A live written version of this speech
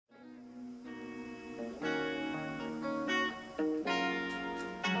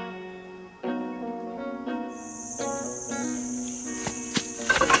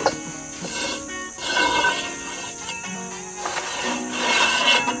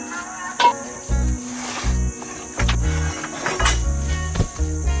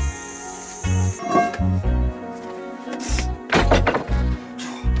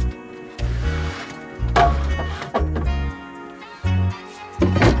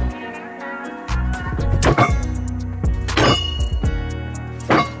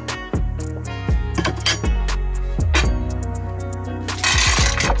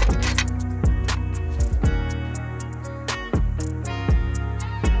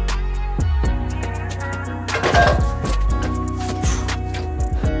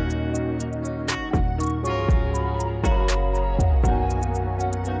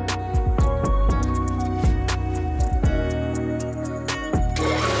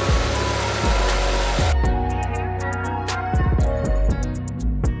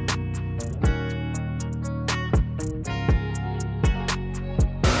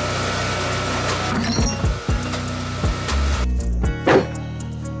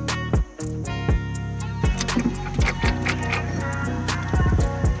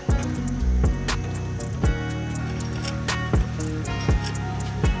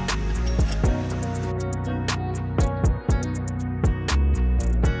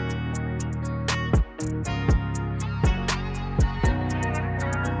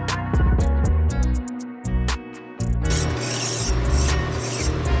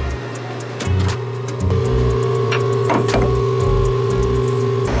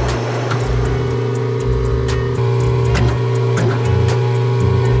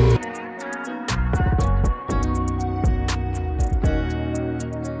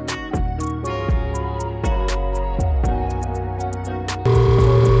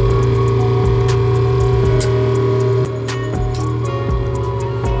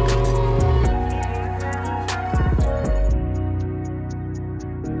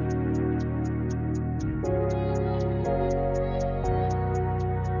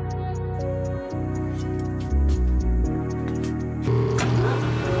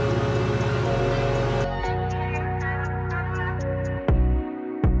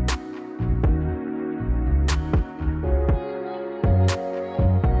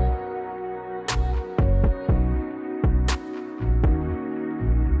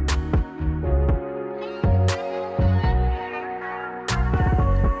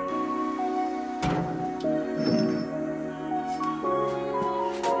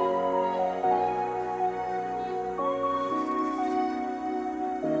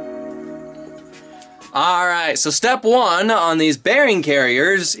Alright, so step one on these bearing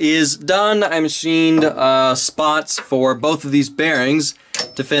carriers is done. I machined spots for both of these bearings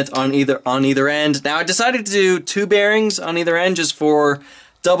to fit on either end. Now I decided to do 2 bearings on either end just for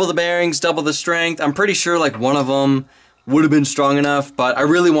double the bearings, double the strength. I'm pretty sure like one of them would have been strong enough, but I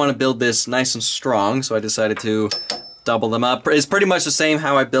really want to build this nice and strong, so I decided to double them up. It's pretty much the same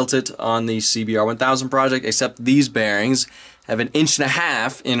how I built it on the CBR 1000 project, except these bearings have an 1.5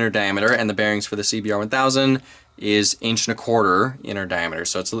 inch inner diameter, and the bearings for the CBR 1000 is 1.25 inch inner diameter.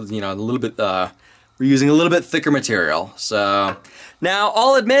 So it's, you know, a little bit, we're using a little bit thicker material. So now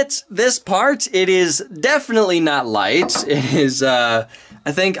I'll admit this part, it is definitely not light. It is, I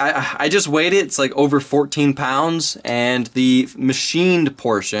think I just weighed it. It's like over 14 pounds, and the machined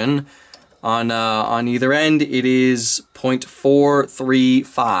portion on either end, it is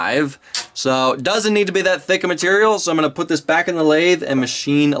 0.435. So it doesn't need to be that thick of material. So I'm gonna put this back in the lathe and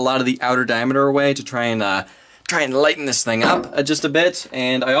machine a lot of the outer diameter away to try and lighten this thing up just a bit.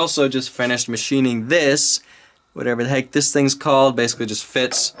 And I also just finished machining this, whatever the heck this thing's called. Basically just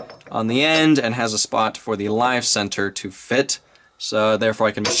fits on the end and has a spot for the live center to fit. So therefore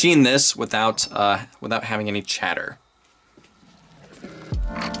I can machine this without having any chatter.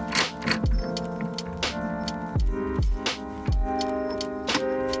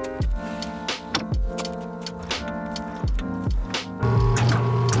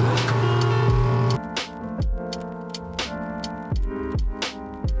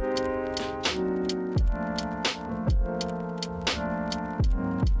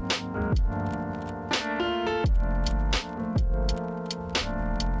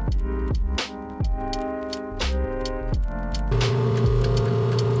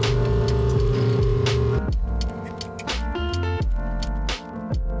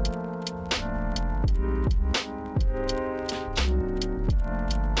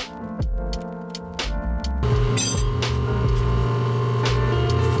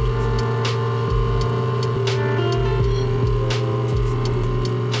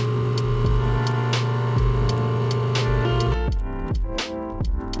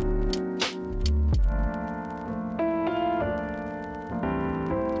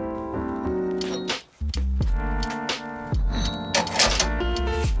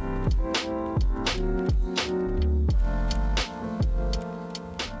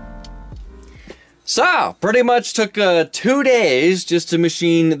 So, pretty much took 2 days just to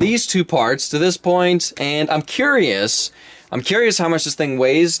machine these 2 parts to this point, and I'm curious how much this thing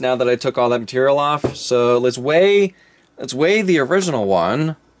weighs now that I took all that material off. So let's weigh the original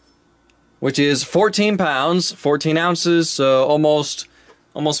one, which is 14 pounds, 14 ounces, so almost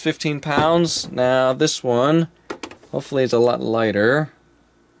 15 pounds. Now this one, hopefully it's a lot lighter.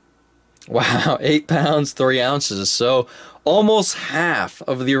 Wow, 8 pounds, 3 ounces. So almost half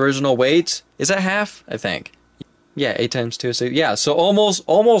of the original weight. Is that half? I think. Yeah, 8 times 2 is 6. Yeah, so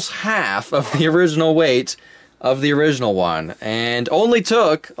almost half of the original weight of the original one. And only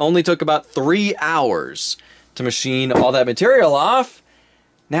took about 3 hours to machine all that material off.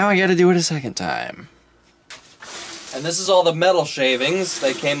 Now I gotta do it a second time. And this is all the metal shavings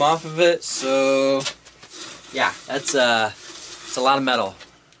that came off of it, so yeah, it's a lot of metal.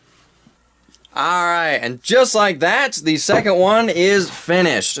 Alright, and just like that, the second one is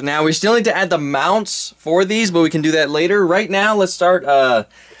finished. Now, we still need to add the mounts for these, but we can do that later. Right now, let's start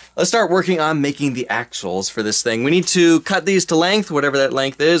working on making the axles for this thing. We need to cut these to length, whatever that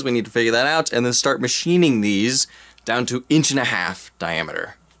length is. We need to figure that out, and then start machining these down to 1.5 inch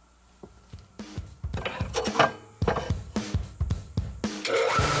diameter.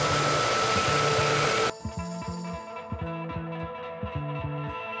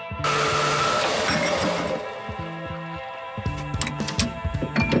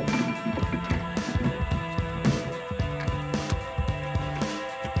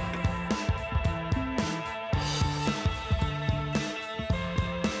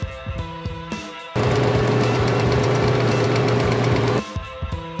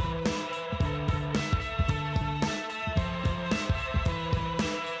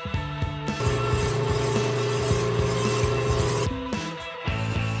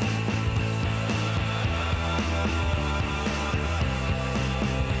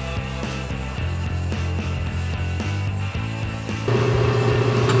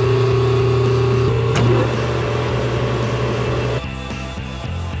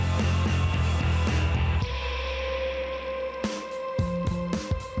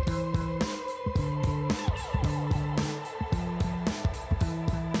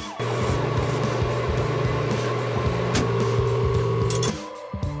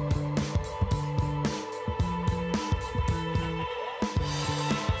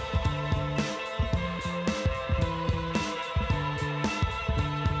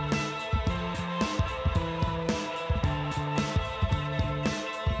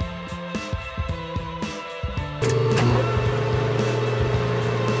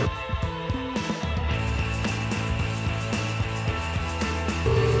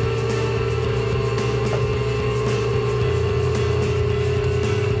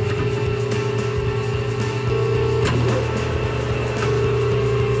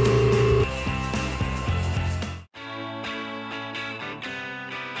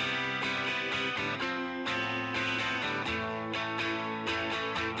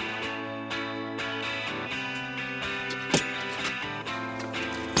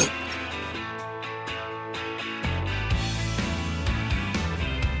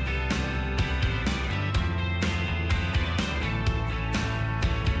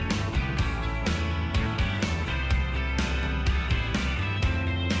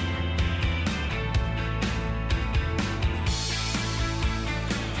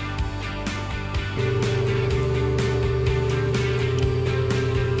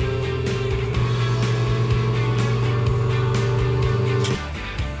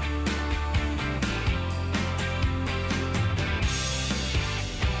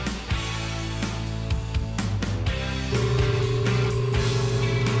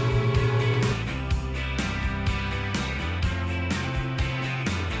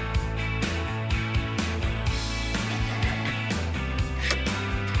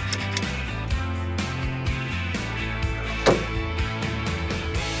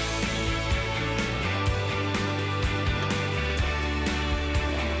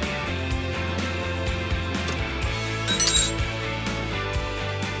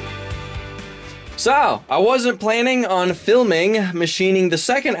 So, I wasn't planning on filming machining the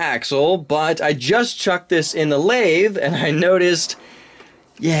second axle, but I just chucked this in the lathe and I noticed,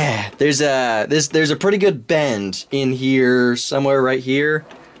 yeah, there's a pretty good bend in here, somewhere right here.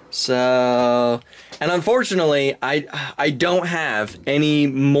 So, and unfortunately, I don't have any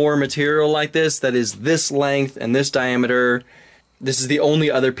more material like this that is this length and this diameter. This is the only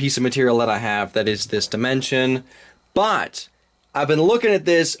other piece of material that I have that is this dimension. But I've been looking at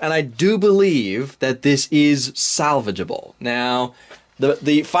this and I do believe that this is salvageable. Now,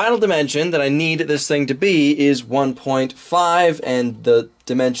 the final dimension that I need this thing to be is 1.5, and the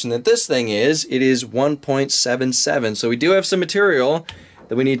dimension that this thing is, it is 1.77. So we do have some material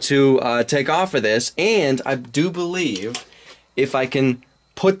that we need to take off of this, and I do believe if I can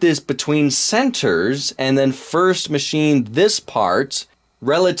put this between centers and then first machine this part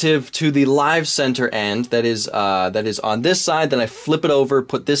relative to the live center end that is on this side, then I flip it over,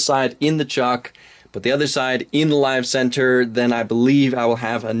 put this side in the chuck, put the other side in the live center, then I believe I will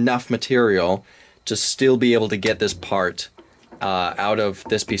have enough material to still be able to get this part out of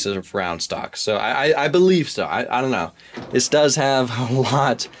this piece of round stock. So I believe so. I don't know. This does have a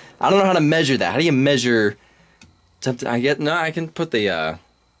lot. I don't know how to measure that. How do you measure something? I can put the,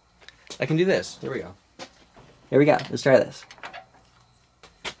 I can do this. Here we go. Here we go. Let's try this.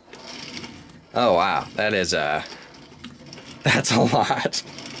 Oh, wow. That is, that's a lot.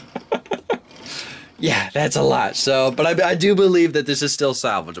 Yeah, that's a lot. So, but I do believe that this is still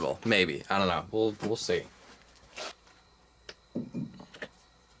salvageable. Maybe. I don't know. We'll see.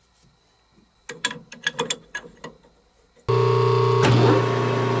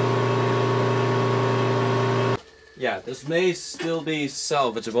 Yeah, this may still be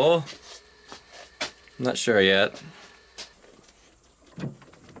salvageable. I'm not sure yet.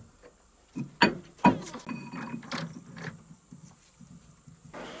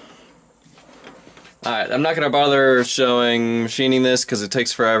 Alright, I'm not going to bother showing machining this because it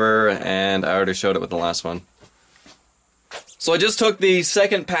takes forever, and I already showed it with the last one. So I just took the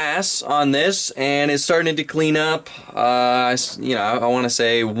second pass on this, and it's starting to clean up. I want to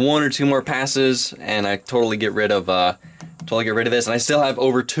say 1 or 2 more passes, and I totally get rid of this. And I still have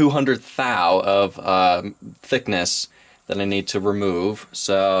over 200 thou of thickness that I need to remove.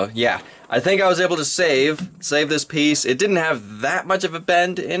 So yeah, I think I was able to save this piece. It didn't have that much of a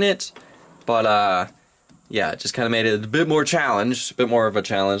bend in it. But, yeah, it just kind of made it a bit more of a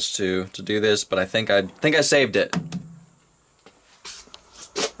challenge to do this, but I think I saved it.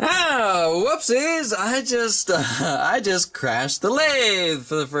 Oh, whoopsies! I just crashed the lathe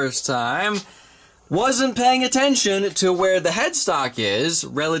for the first time. Wasn't paying attention to where the headstock is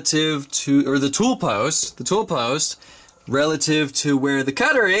relative to, or the tool post relative to where the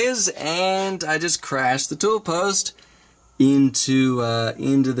cutter is, and I just crashed the tool post into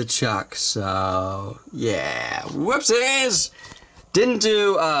the chuck. So yeah, whoopsies! Didn't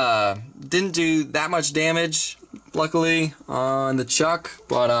do that much damage, luckily, on the chuck.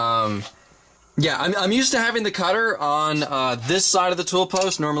 But yeah, I'm used to having the cutter on this side of the tool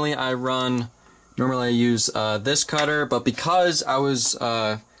post. Normally I use this cutter, but because I was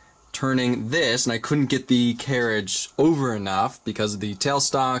turning this and I couldn't get the carriage over enough because of the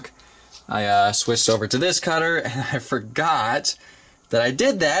tailstock, I switched over to this cutter, and I forgot that I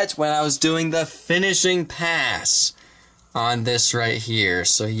did that when I was doing the finishing pass on this right here.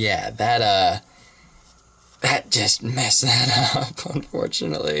 So yeah, that just messed that up,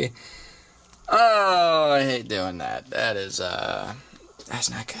 unfortunately. Oh, I hate doing that. That's not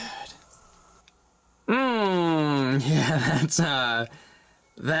good. Yeah,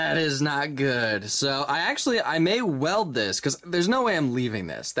 that is not good. So I may weld this, because there's no way I'm leaving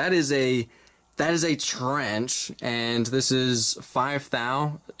this. That is a trench, and this is 5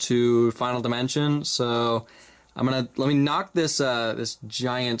 thou to final dimension. So let me knock this this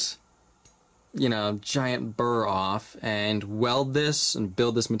giant burr off and weld this and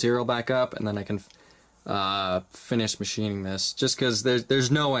build this material back up, and then I can finish machining this. Just because there's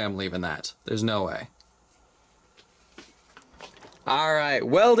no way I'm leaving that. There's no way. Alright,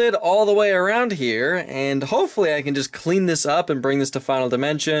 welded all the way around here, and hopefully I can just clean this up and bring this to final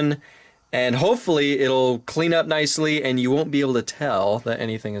dimension, and hopefully it'll clean up nicely and you won't be able to tell that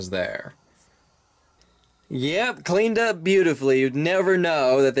anything is there. Yep, cleaned up beautifully. You'd never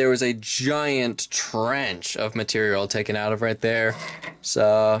know that there was a giant trench of material taken out of right there.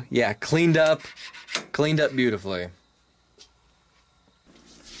 So yeah, cleaned up beautifully.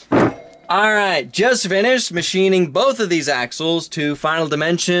 Alright, just finished machining both of these axles to final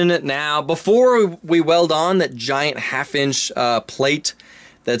dimension. Now, before we weld on that giant 1/2 inch plate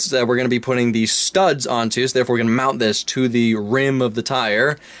that's we're going to be putting these studs onto, so therefore we're going to mount this to the rim of the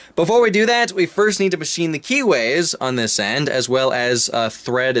tire. Before we do that, we first need to machine the keyways on this end, as well as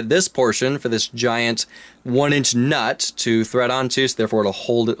thread this portion for this giant 1-inch nut to thread onto, so therefore it'll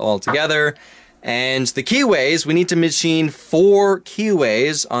hold it all together. And the keyways, we need to machine 4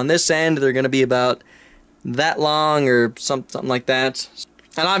 keyways on this end. They're going to be about that long or something like that.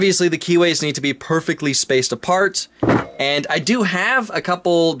 And obviously the keyways need to be perfectly spaced apart. And I do have a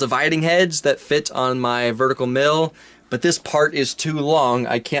couple dividing heads that fit on my vertical mill, but this part is too long.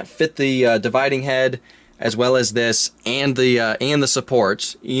 I can't fit the dividing head as well as this and the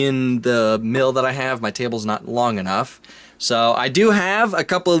support in the mill that I have. My table's not long enough. So I do have a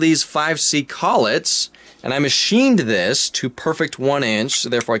couple of these 5C collets, and I machined this to perfect 1 inch, so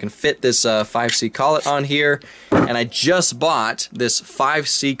therefore I can fit this 5C collet on here. And I just bought this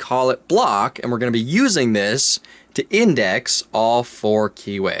 5C collet block, and we're going to be using this to index all 4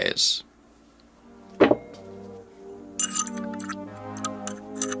 keyways.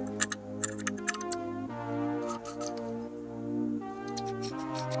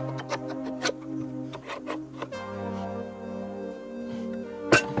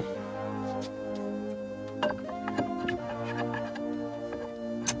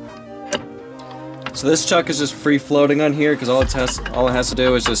 So this chuck is just free floating on here because all it has to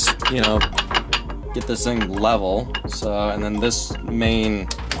do is just, you know, get this thing level. So, and then this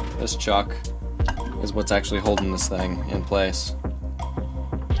chuck is what's actually holding this thing in place.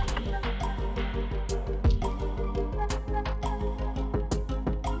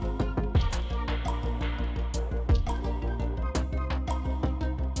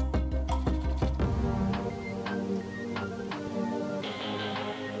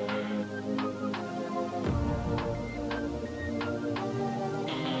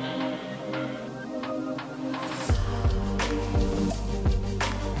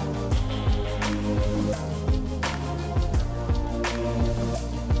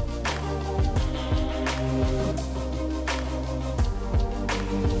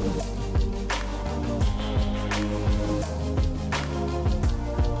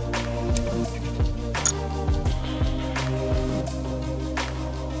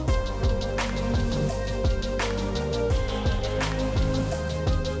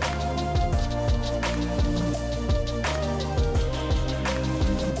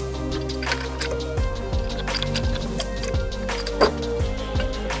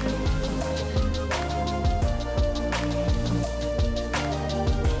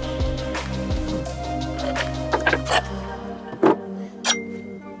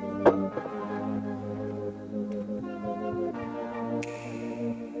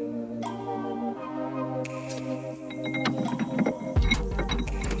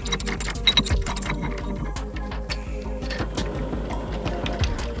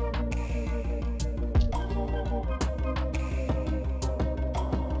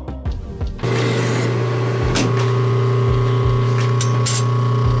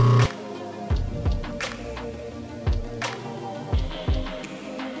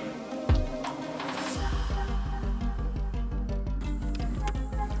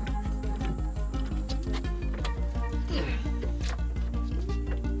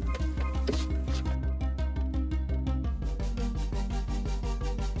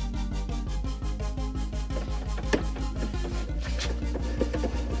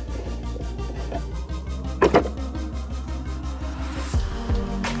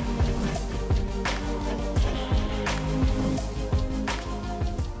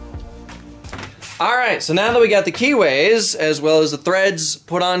 Alright, so now that we got the keyways, as well as the threads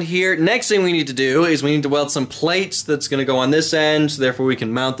put on here, next thing we need to do is we need to weld some plates that's going to go on this end, so therefore we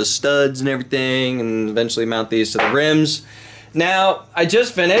can mount the studs and everything, and eventually mount these to the rims. Now, I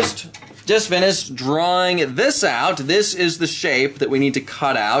just finished drawing this out. This is the shape that we need to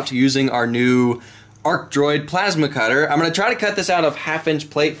cut out using our new ArcDroid plasma cutter. I'm going to try to cut this out of 1/2-inch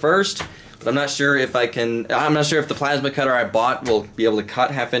plate first, but I'm not sure if I can. I'm not sure if the plasma cutter I bought will be able to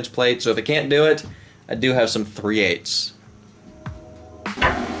cut 1/2-inch plate, so if it can't do it, I do have some 3/8.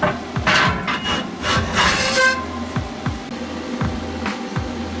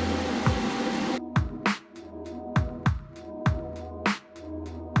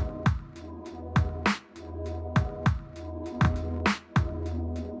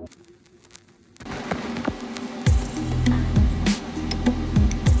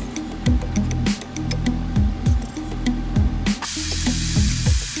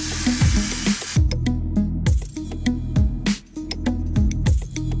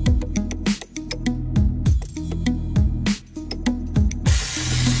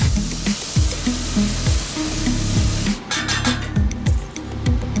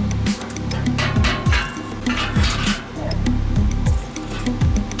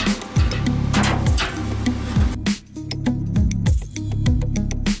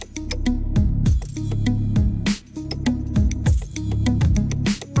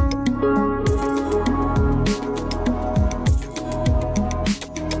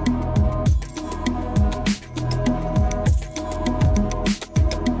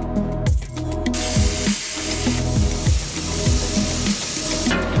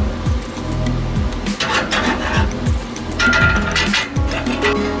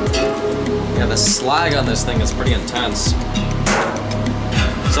 slag on this thing is pretty intense.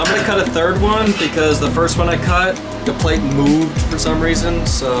 So I'm gonna cut a third one because the first one I cut, the plate moved for some reason.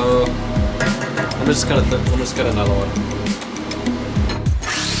 So I'm just cut another one.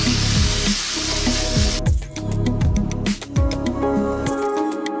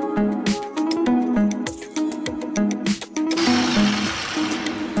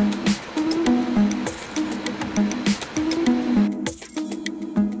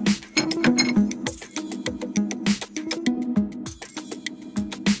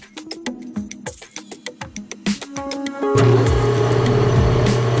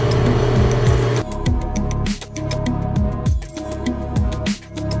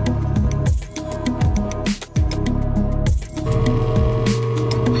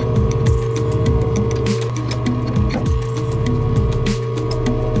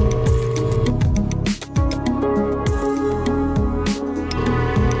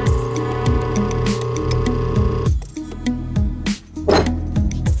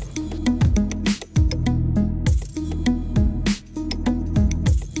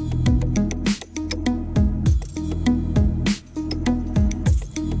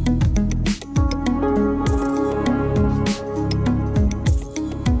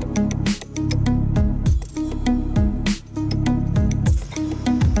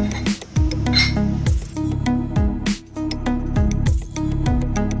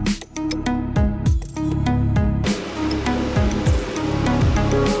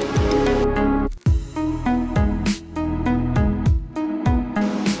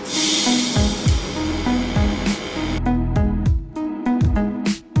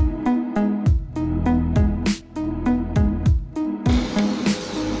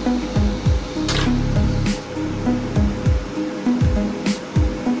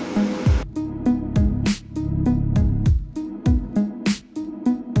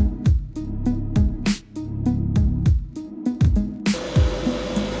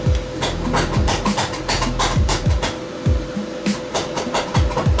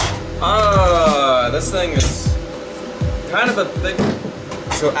 This thing is kind of a big,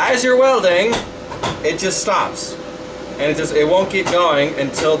 so as you're welding, it just stops. And it won't keep going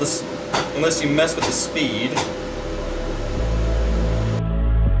until this, unless you mess with the speed.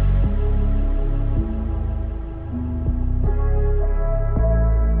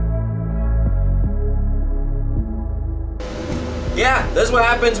 Yeah, this is what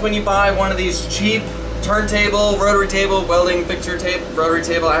happens when you buy one of these cheap turntable, rotary table, welding fixture tape, rotary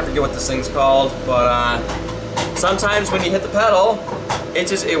table, I forget what this thing's called, but sometimes when you hit the pedal,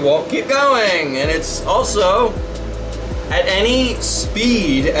 it won't keep going. And it's also, at any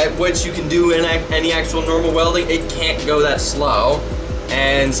speed at which you can do any actual normal welding, it can't go that slow.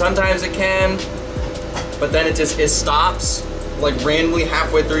 And sometimes it can, but then it stops, like randomly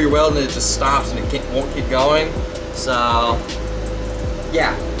halfway through your weld, and it just stops and it won't keep going. So,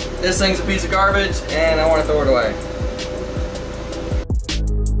 yeah. This thing's a piece of garbage, and I want to throw it away.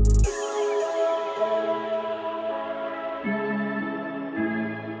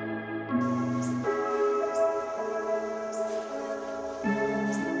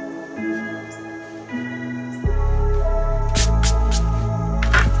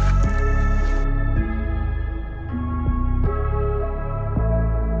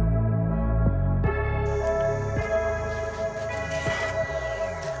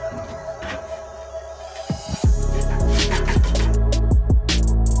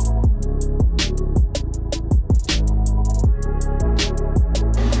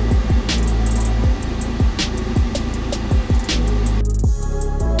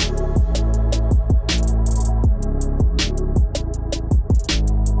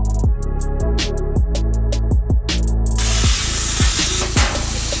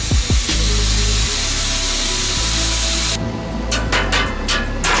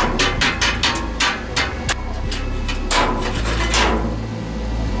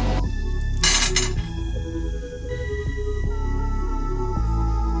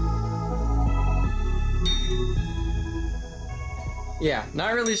 Yeah,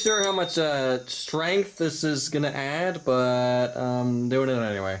 not really sure how much strength this is gonna add, but doing it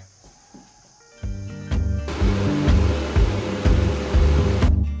anyway.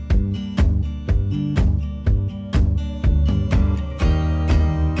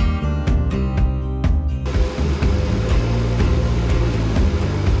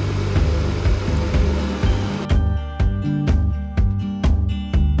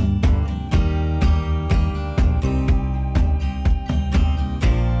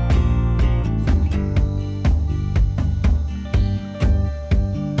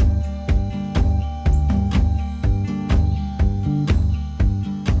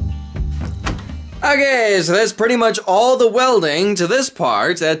 Okay, so that's pretty much all the welding to this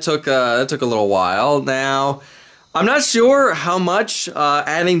part. That took a little while. Now, I'm not sure how much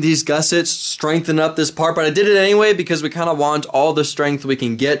adding these gussets strengthened up this part, but I did it anyway because we kind of want all the strength we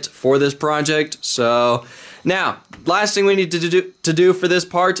can get for this project. So now, last thing we need to do for this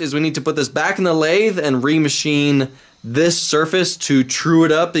part is we need to put this back in the lathe and remachine this surface to true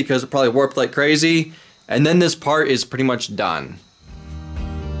it up because it probably warped like crazy. And then this part is pretty much done.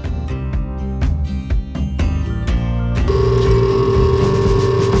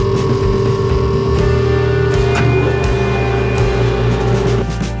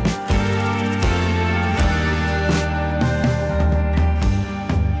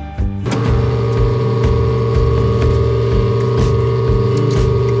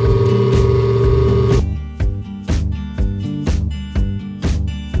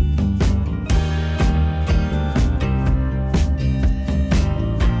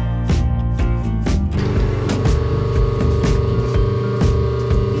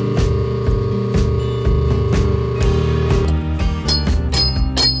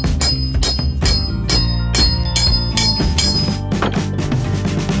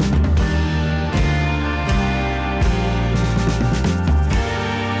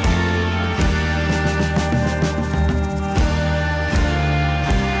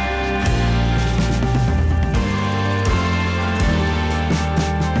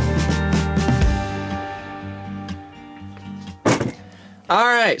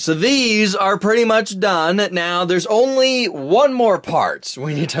 Alright, so these are pretty much done. Now, there's only one more part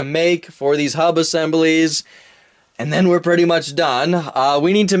we need to make for these hub assemblies, and then we're pretty much done.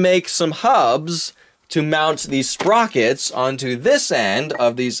 We need to make some hubs to mount these sprockets onto this end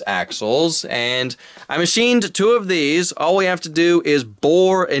of these axles, and I machined 2 of these. All we have to do is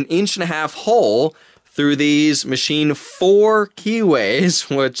bore an 1.5-inch hole through these, machine 4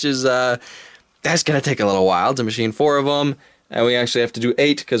 keyways, which is, that's gonna take a little while to machine 4 of them. And we actually have to do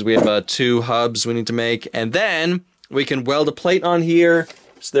 8 because we have 2 hubs we need to make. And then we can weld a plate on here,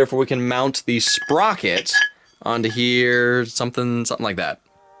 so therefore we can mount the sprocket onto here, something like that.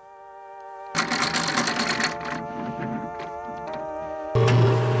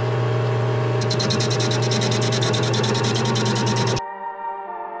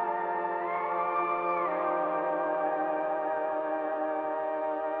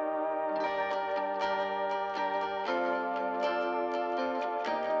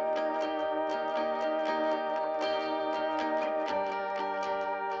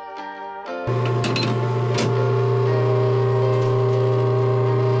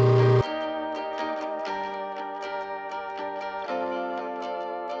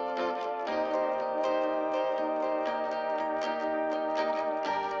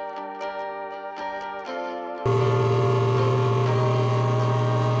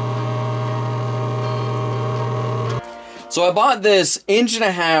 So I bought this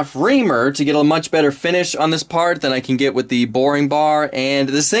 1.5-inch reamer to get a much better finish on this part than I can get with the boring bar, and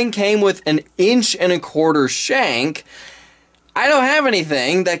this thing came with an 1.25-inch shank. I don't have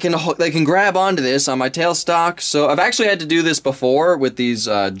anything that can grab onto this on my tailstock, so I've actually had to do this before with these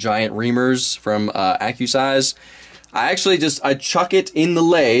giant reamers from AccuSize. I chuck it in the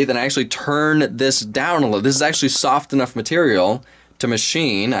lathe and I actually turn this down a little. This is actually soft enough material to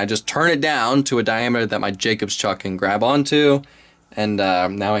machine. I just turn it down to a diameter that my Jacob's chuck can grab onto, and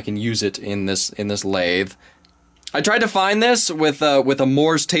now I can use it in this lathe. I tried to find this with a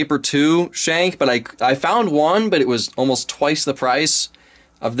Moore's Taper 2 shank, but I found one, but it was almost twice the price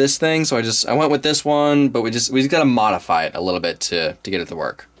of this thing, so I went with this one, but we just gotta modify it a little bit to get it to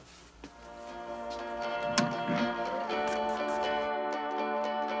work.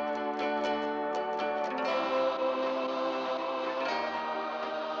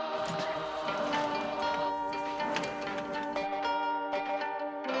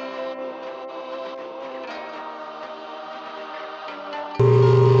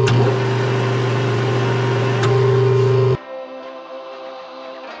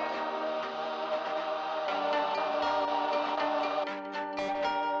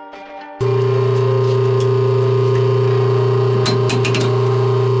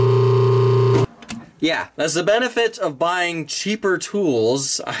 Yeah, that's the benefit of buying cheaper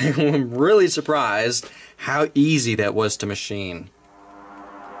tools. I am really surprised how easy that was to machine.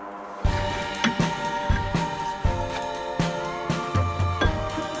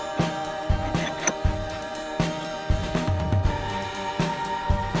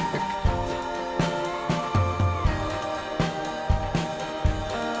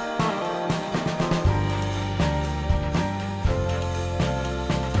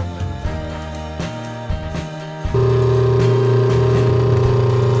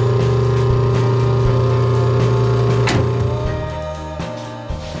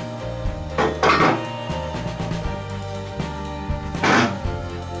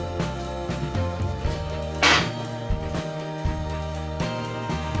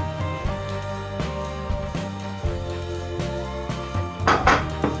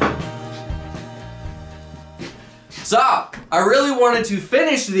 So, I really wanted to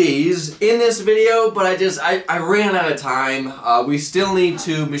finish these in this video, but I ran out of time. We still need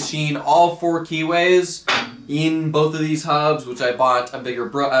to machine all 4 keyways in both of these hubs, which I bought a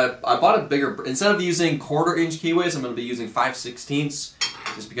bigger, instead of using 1/4-inch keyways, I'm going to be using 5/16,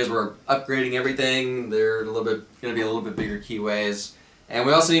 just because we're upgrading everything. They're going to be a little bit bigger keyways. And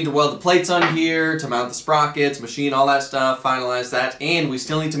we also need to weld the plates on here to mount the sprockets, machine all that stuff, finalize that, and we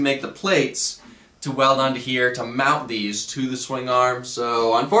still need to make the plates to weld onto here to mount these to the swing arm.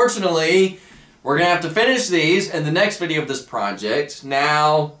 So unfortunately, we're gonna have to finish these in the next video of this project.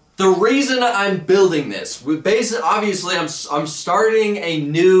 Now, the reason I'm building this, obviously I'm starting a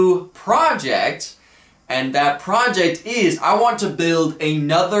new project, and that project is I want to build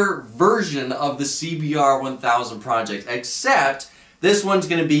another version of the CBR 1000 project, except this one's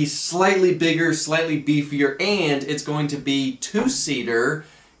going to be slightly bigger, slightly beefier, and it's going to be 2-seater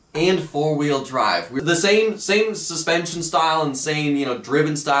and 4-wheel drive. The same suspension style and same,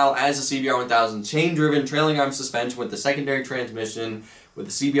 driven style as the CBR 1000, chain-driven trailing arm suspension with the secondary transmission with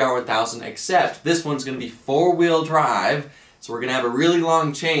the CBR 1000, except this one's going to be 4-wheel drive. So we're going to have a really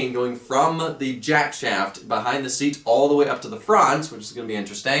long chain going from the jack shaft behind the seat all the way up to the front, which is going to be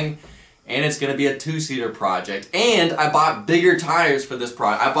interesting. And it's going to be a 2-seater project. And I bought bigger tires for this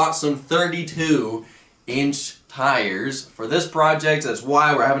project. I bought some 32-inch tires for this project. That's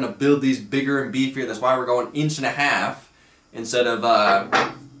why we're having to build these bigger and beefier. That's why we're going 1.5 inch instead of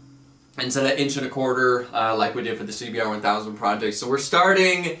 1.25 inch like we did for the CBR 1000 project. So we're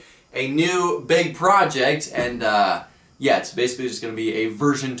starting a new big project, and yeah, it's basically just going to be a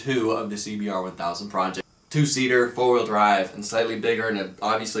version 2 of the CBR 1000 project. 2-seater, 4-wheel drive, and slightly bigger, and a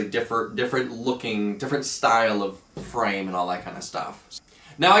obviously different style of frame and all that kind of stuff.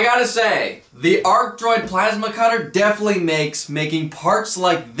 Now I gotta say, the ArcDroid plasma cutter definitely makes making parts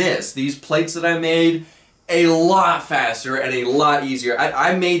like this, these plates that I made, a lot faster and a lot easier.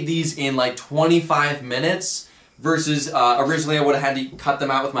 I made these in like 25 minutes versus originally I would have had to cut them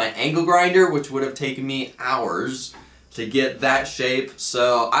out with my angle grinder, which would have taken me hours to get that shape.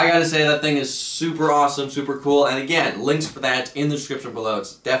 So I gotta say that thing is super awesome, super cool, and again, links for that in the description below.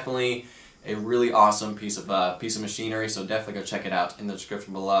 It's definitely a really awesome piece of machinery, so definitely go check it out in the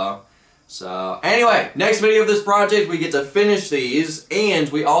description below. So anyway, next video of this project, we get to finish these, and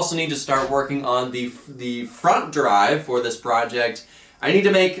we also need to start working on the front drive for this project. I need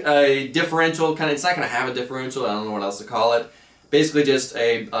to make a differential, it's not gonna have a differential, I don't know what else to call it. Basically just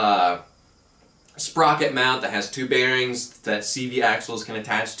a sprocket mount that has 2 bearings that CV axles can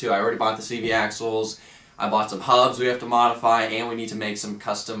attach to. I already bought the CV axles. I bought some hubs we have to modify, and we need to make some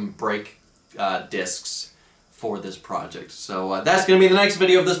custom brake discs for this project. So that's going to be the next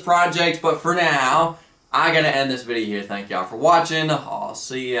video of this project, but for now, I gotta end this video here. Thank y'all for watching. I'll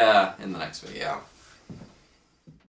see ya in the next video.